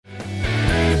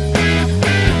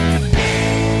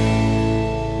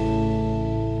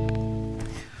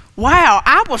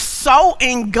I was so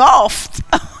engulfed.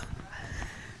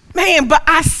 Man, but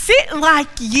I sit like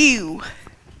you.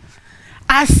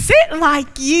 I sit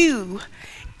like you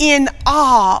in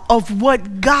awe of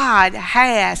what God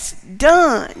has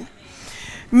done.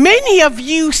 Many of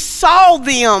you saw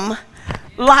them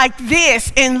like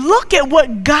this, and look at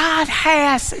what God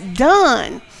has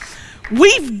done.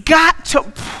 We've got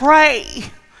to pray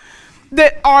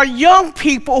that our young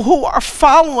people who are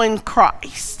following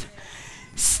Christ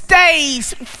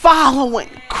stays following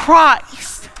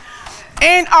Christ.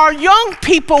 And our young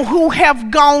people who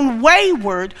have gone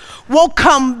wayward will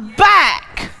come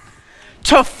back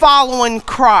to following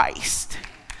Christ.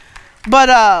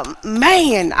 But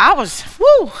man, I was,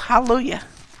 hallelujah.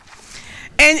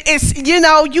 And it's,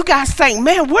 you guys think,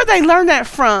 man, where they learn that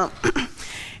from?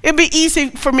 It'd be easy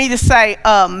for me to say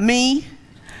me,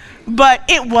 but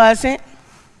it wasn't.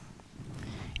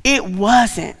 It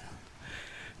wasn't.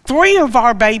 3 of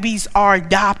our babies are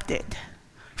adopted.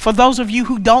 For those of you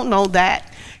who don't know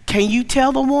that, can you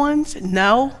tell the ones?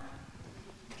 No,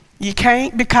 you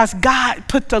can't, because God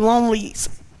put the lonelies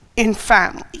in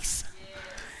families.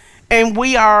 And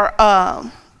we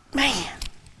are,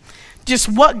 just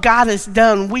what God has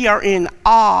done, we are in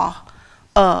awe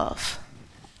of.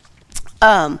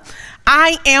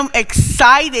 I am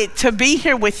excited to be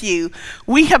here with you.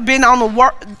 We have been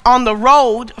on the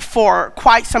road for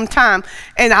quite some time,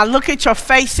 and I look at your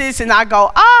faces and I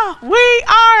go, we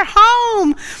are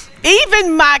home.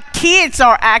 Even my kids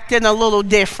are acting a little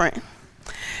different,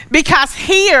 because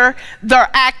here they're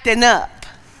acting up.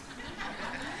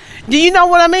 Do you know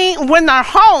what I mean? When they're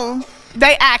home,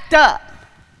 they act up.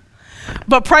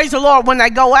 But praise the Lord, when they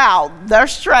go out, they're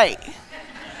straight.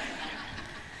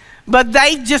 But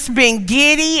they just been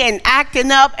giddy and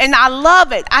acting up, and I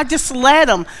love it. I just let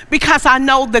them, because I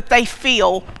know that they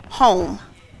feel home.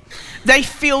 They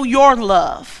feel your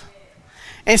love.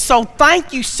 And so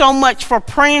thank you so much for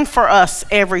praying for us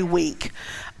every week.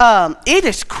 It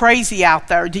is crazy out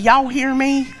there. Do y'all hear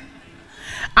me?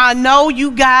 I know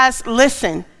you guys,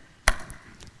 listen,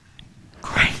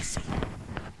 crazy.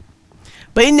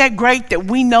 But isn't that great that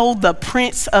we know the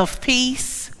Prince of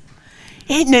Peace?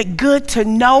 Isn't it good to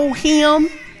know him?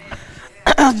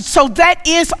 So that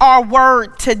is our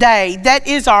word today. That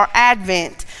is our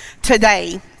Advent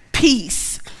today,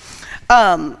 peace.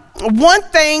 One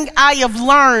thing I have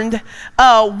learned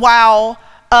while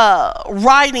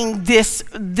writing this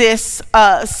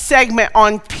segment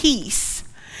on peace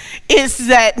is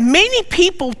that many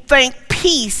people think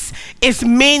peace is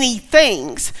many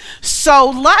things.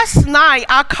 So last night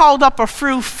I called up a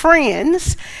few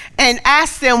friends and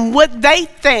asked them what they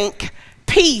think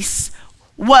peace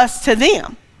was to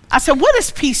them. I said, what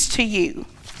is peace to you?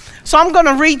 So I'm going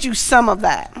to read you some of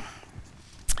that.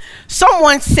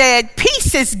 Someone said,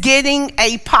 peace is getting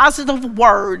a positive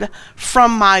word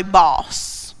from my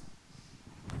boss.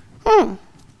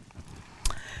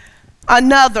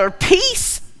 Another,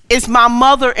 peace is my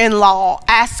mother-in-law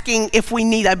asking if we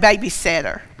need a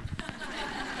babysitter.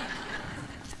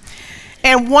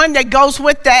 And one that goes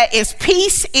with that is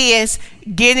peace is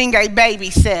getting a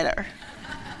babysitter.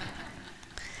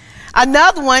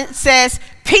 Another one says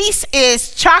peace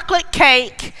is chocolate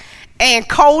cake and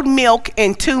cold milk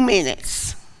in 2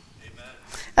 minutes.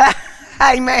 Amen.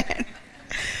 Amen.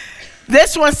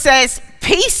 This one says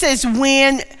peace is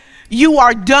when you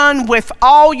are done with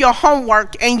all your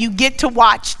homework and you get to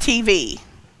watch TV.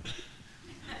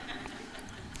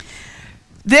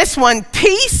 This one,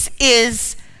 peace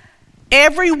is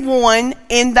everyone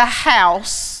in the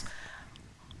house.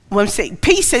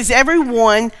 Peace is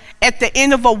everyone at the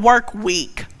end of a work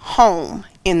week home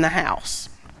in the house.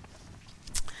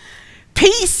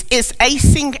 Peace is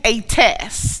acing a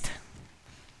test.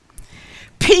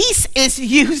 Peace is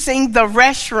using the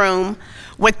restroom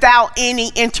without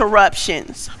any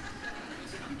interruptions.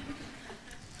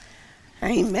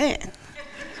 Amen.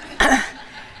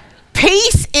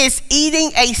 Peace is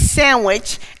eating a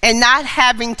sandwich and not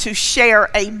having to share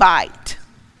a bite.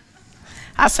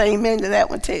 I say amen to that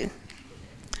one too.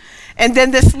 And then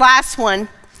this last one,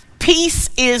 peace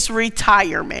is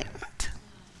retirement.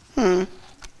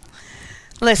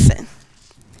 Listen,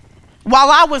 while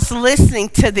I was listening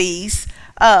to these,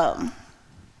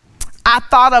 I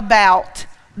thought about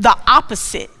the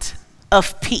opposite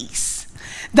of peace.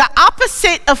 The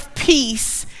opposite of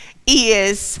peace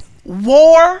is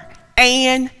war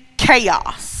and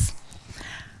chaos.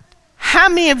 How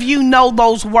many of you know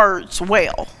those words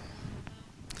well?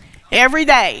 Every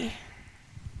day,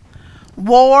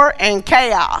 war and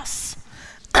chaos.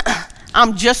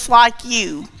 I'm just like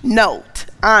you. Note,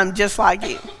 I'm just like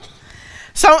you.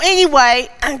 So anyway,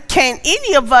 can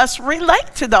any of us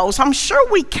relate to those? I'm sure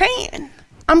we can.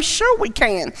 I'm sure we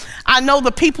can. I know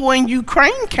the people in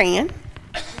Ukraine can.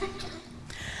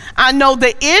 I know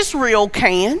that Israel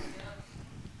can.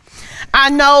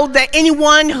 I know that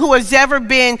anyone who has ever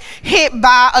been hit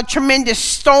by a tremendous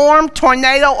storm,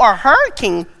 tornado, or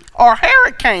hurricane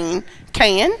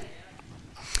can.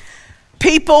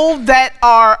 People that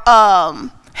are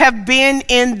have been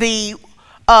in the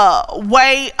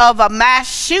way of a mass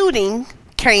shooting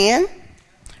can.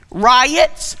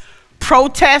 Riots,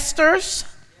 protesters.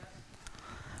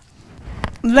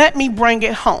 Let me bring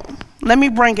it home. Let me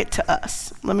bring it to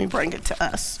us. Let me bring it to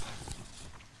us.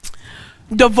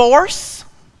 Divorce,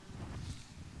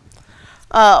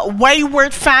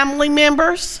 wayward family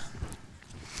members,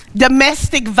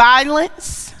 domestic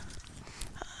violence,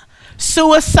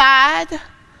 suicide,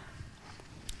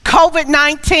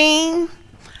 COVID-19,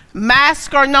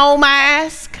 mask or no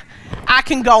mask. I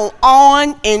can go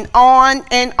on and on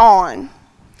and on.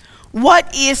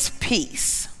 What is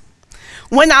peace?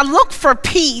 When I look for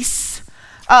peace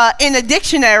in a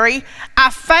dictionary, I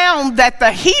found that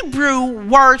the Hebrew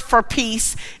word for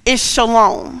peace is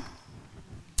shalom.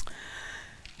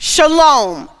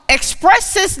 Shalom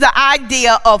expresses the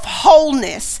idea of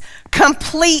wholeness,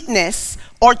 completeness,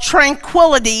 or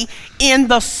tranquility in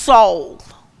the soul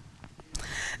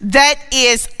that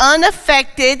is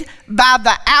unaffected by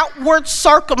the outward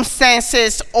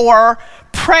circumstances or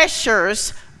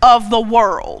pressures of the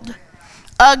world.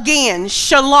 Again,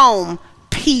 shalom,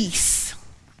 peace,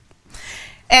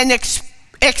 and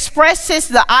expresses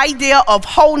the idea of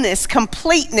wholeness,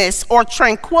 completeness, or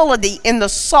tranquility in the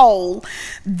soul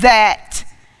that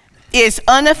is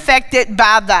unaffected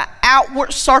by the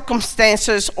outward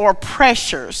circumstances or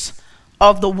pressures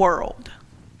of the world.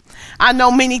 I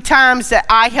know many times that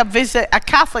I have visited a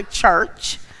Catholic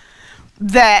church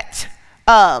that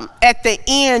at the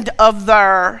end of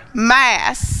their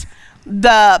mass,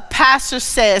 the pastor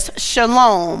says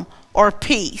shalom or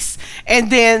peace.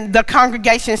 And then the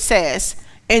congregation says,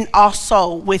 and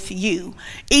also with you.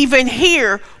 Even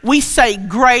here, we say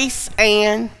grace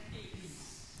and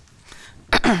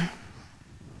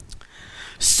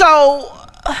so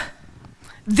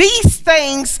these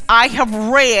things I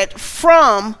have read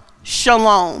from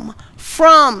shalom,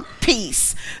 from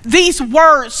peace. These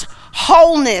words,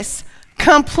 wholeness,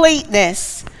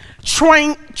 completeness,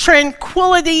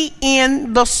 tranquility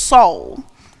in the soul.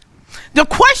 The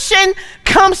question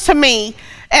comes to me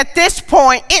at this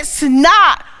point, it's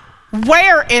not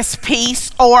where is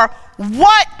peace or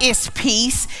what is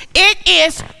peace, it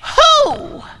is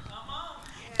who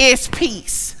is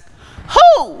peace.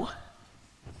 Who?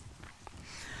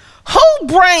 Who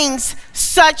brings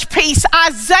such peace?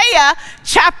 Isaiah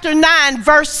chapter 9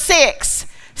 verse 6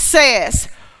 says,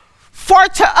 for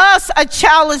to us a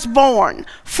child is born,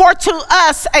 for to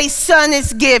us a son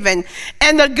is given,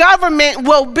 and the government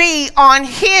will be on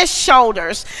his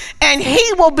shoulders, and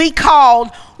he will be called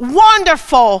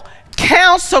Wonderful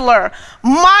Counselor,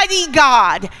 Mighty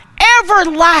God,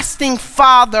 Everlasting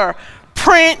Father,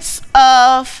 Prince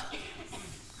of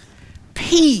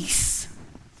Peace.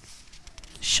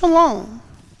 Shalom.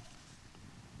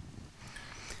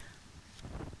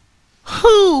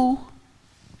 Who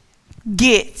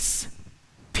gets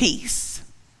peace?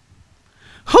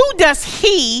 Who does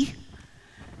he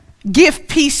give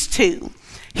peace to?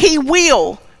 He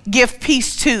will give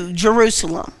peace to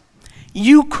Jerusalem,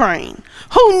 Ukraine.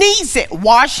 Who needs it?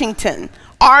 Washington,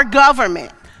 our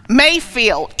government,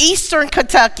 Mayfield, Eastern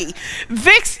Kentucky.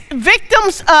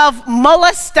 Victims of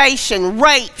molestation,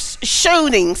 rapes,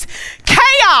 shootings,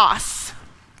 chaos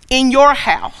in your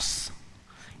house,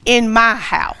 in my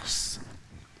house.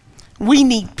 We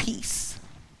need peace.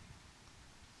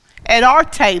 At our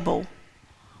table,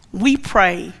 we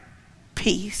pray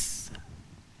peace.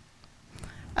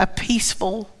 A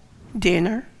peaceful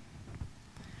dinner,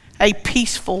 a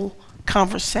peaceful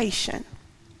conversation.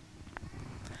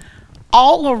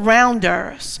 All around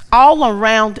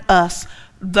us,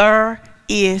 there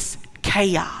is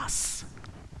chaos.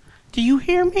 Do you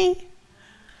hear me?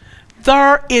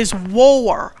 There is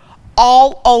war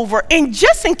all over. And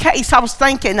just in case, I was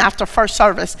thinking after first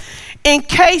service, in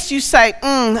case you say,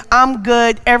 I'm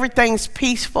good, everything's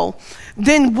peaceful,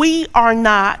 then we are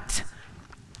not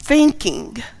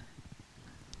thinking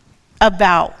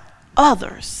about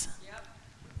others.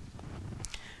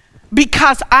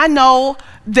 Because I know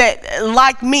that,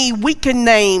 like me, we can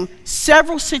name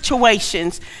several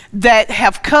situations that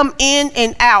have come in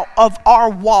and out of our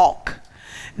walk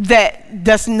that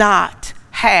does not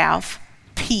have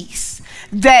peace,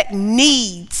 that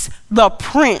needs the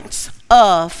Prince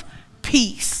of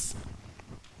Peace.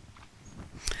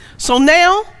 So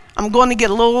now I'm going to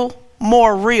get a little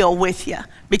more real with you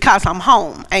because I'm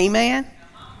home. Amen?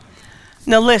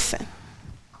 Now listen.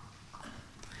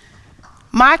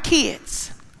 My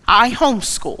kids, I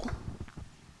homeschool.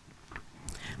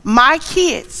 My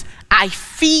kids, I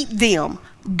feed them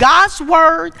God's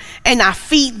word, and I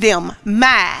feed them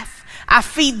math. I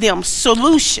feed them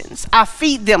solutions. I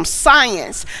feed them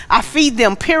science. I feed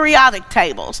them periodic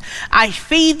tables. I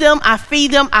feed them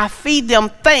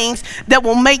things that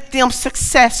will make them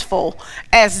successful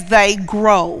as they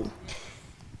grow.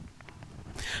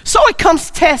 So it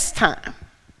comes test time.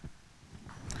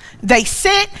 They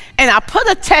sit and I put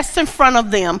a test in front of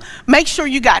them. Make sure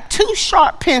you got 2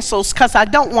 sharp pencils because I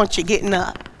don't want you getting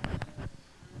up.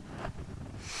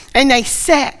 And they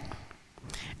sat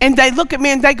and they look at me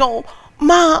and they go,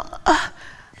 Mom,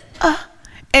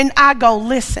 and I go,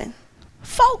 listen,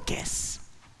 focus.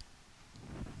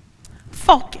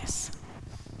 Focus.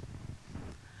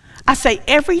 I say,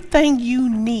 everything you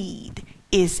need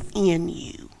is in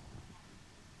you.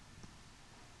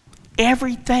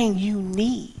 Everything you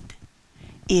need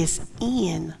is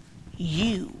in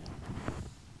you.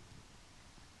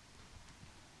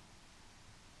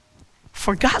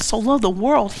 For God so loved the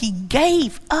world, he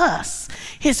gave us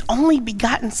his only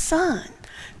begotten Son,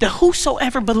 that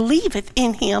whosoever believeth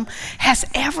in him has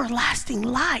everlasting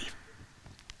life.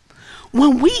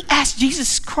 When we ask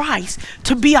Jesus Christ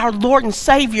to be our Lord and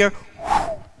Savior,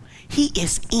 he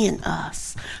is in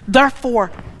us.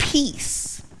 Therefore,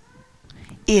 peace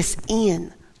is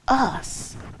in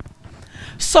us.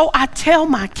 So I tell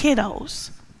my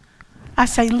kiddos, I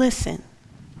say, listen,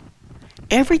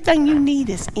 everything you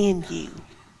need is in you.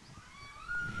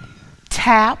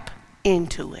 Tap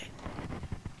into it.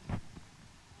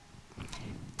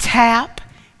 Tap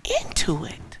into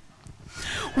it.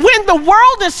 When the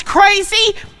world is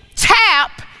crazy,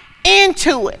 tap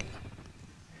into it.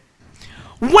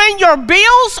 When your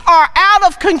bills are out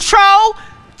of control,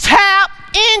 tap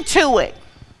into it.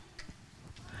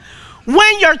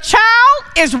 When your child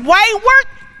is wayward,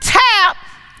 tap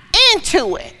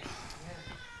into it.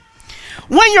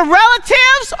 When your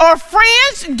relatives or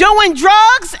friends doing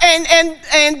drugs and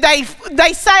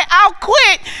they say, I'll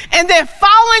quit, and then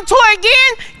fall into it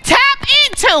again, tap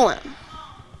into them.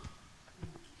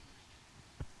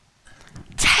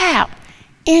 Tap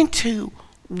into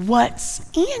what's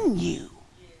in you.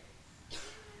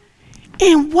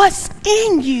 And what's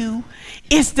in you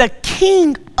is the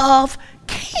King of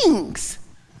Kings.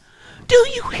 Do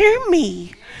you hear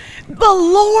me? The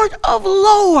Lord of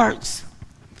Lords,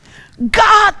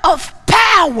 God of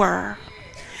power,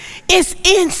 is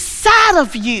inside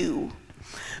of you.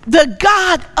 The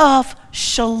God of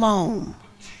Shalom.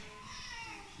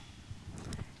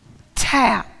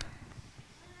 Tap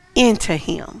into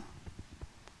him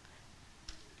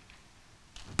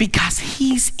because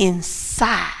he's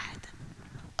inside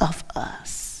of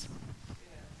us.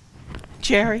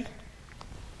 Jerry?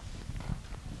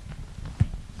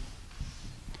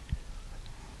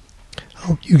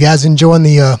 Hope you guys enjoying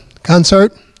the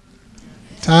concert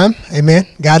time. Amen.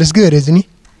 God is good, isn't he?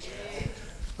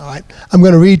 All right. I'm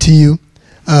going to read to you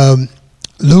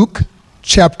Luke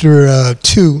chapter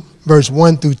 2, verse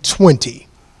 1 through 20.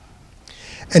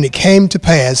 And it came to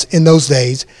pass in those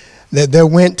days that there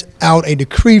went out a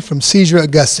decree from Caesar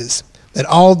Augustus that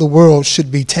all the world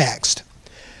should be taxed.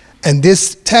 And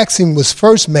this taxing was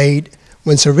first made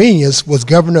when Cyrenius was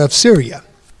governor of Syria.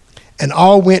 And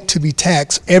all went to be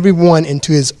taxed, every one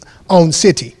into his own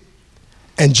city.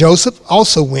 And Joseph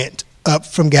also went up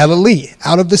from Galilee,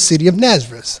 out of the city of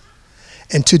Nazareth,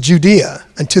 and to Judea,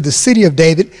 and to the city of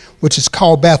David, which is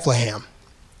called Bethlehem,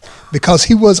 because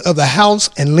he was of the house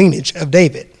and lineage of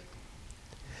David,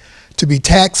 to be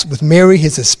taxed with Mary,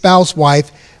 his espoused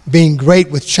wife, being great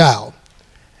with child.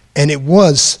 And it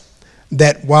was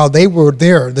that while they were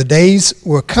there, the days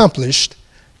were accomplished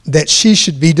that she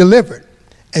should be delivered.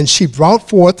 And she brought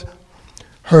forth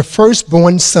her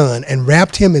firstborn son, and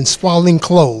wrapped him in swaddling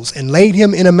clothes, and laid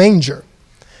him in a manger,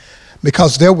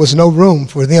 because there was no room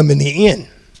for them in the inn.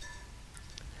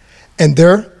 And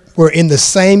there were in the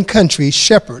same country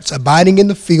shepherds abiding in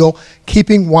the field,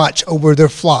 keeping watch over their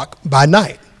flock by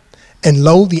night. And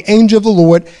lo, the angel of the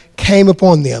Lord came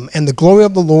upon them, and the glory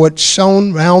of the Lord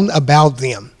shone round about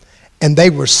them. And they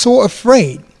were sore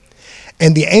afraid.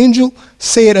 And the angel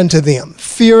said unto them,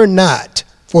 Fear not,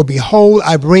 for behold,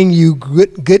 I bring you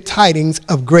good tidings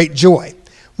of great joy,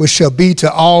 which shall be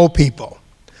to all people.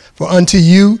 For unto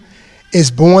you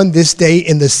is born this day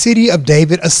in the city of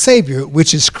David a Savior,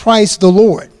 which is Christ the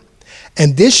Lord.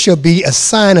 And this shall be a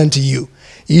sign unto you.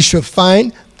 Ye shall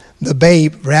find the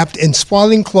babe wrapped in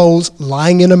swaddling clothes,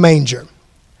 lying in a manger.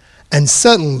 And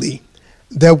suddenly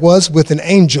there was with an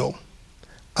angel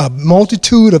a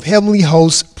multitude of heavenly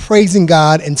hosts praising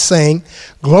God and saying,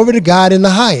 "Glory to God in the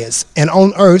highest, and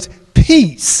on earth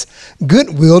peace,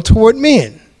 goodwill toward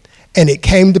men." And it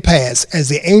came to pass, as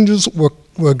the angels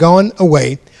were gone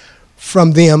away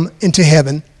from them into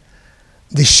heaven,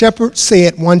 the shepherds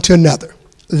said one to another,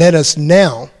 "Let us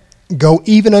now go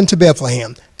even unto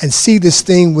Bethlehem, and see this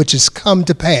thing which is come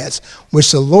to pass,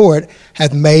 which the Lord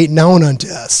hath made known unto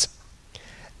us."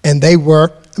 And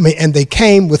they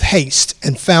came with haste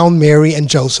and found Mary and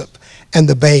Joseph and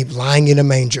the babe lying in a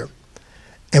manger.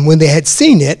 And when they had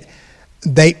seen it,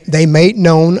 they made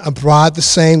known abroad the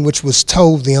saying which was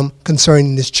told them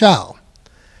concerning this child.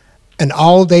 And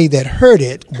all they that heard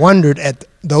it wondered at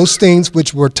those things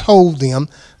which were told them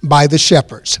by the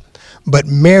shepherds. But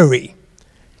Mary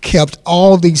kept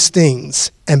all these things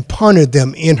and pondered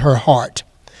them in her heart.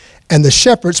 And the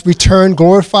shepherds returned,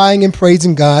 glorifying and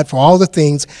praising God for all the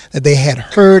things that they had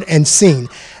heard and seen,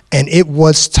 and it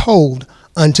was told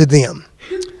unto them.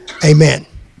 Amen.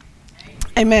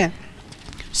 Amen.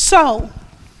 So,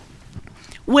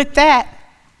 with that,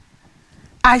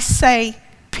 I say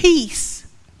peace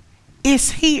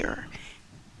is here.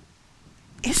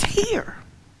 It's here.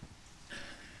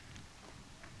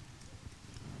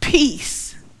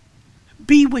 Peace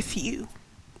be with you.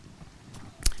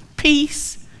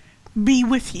 Peace be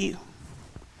with you.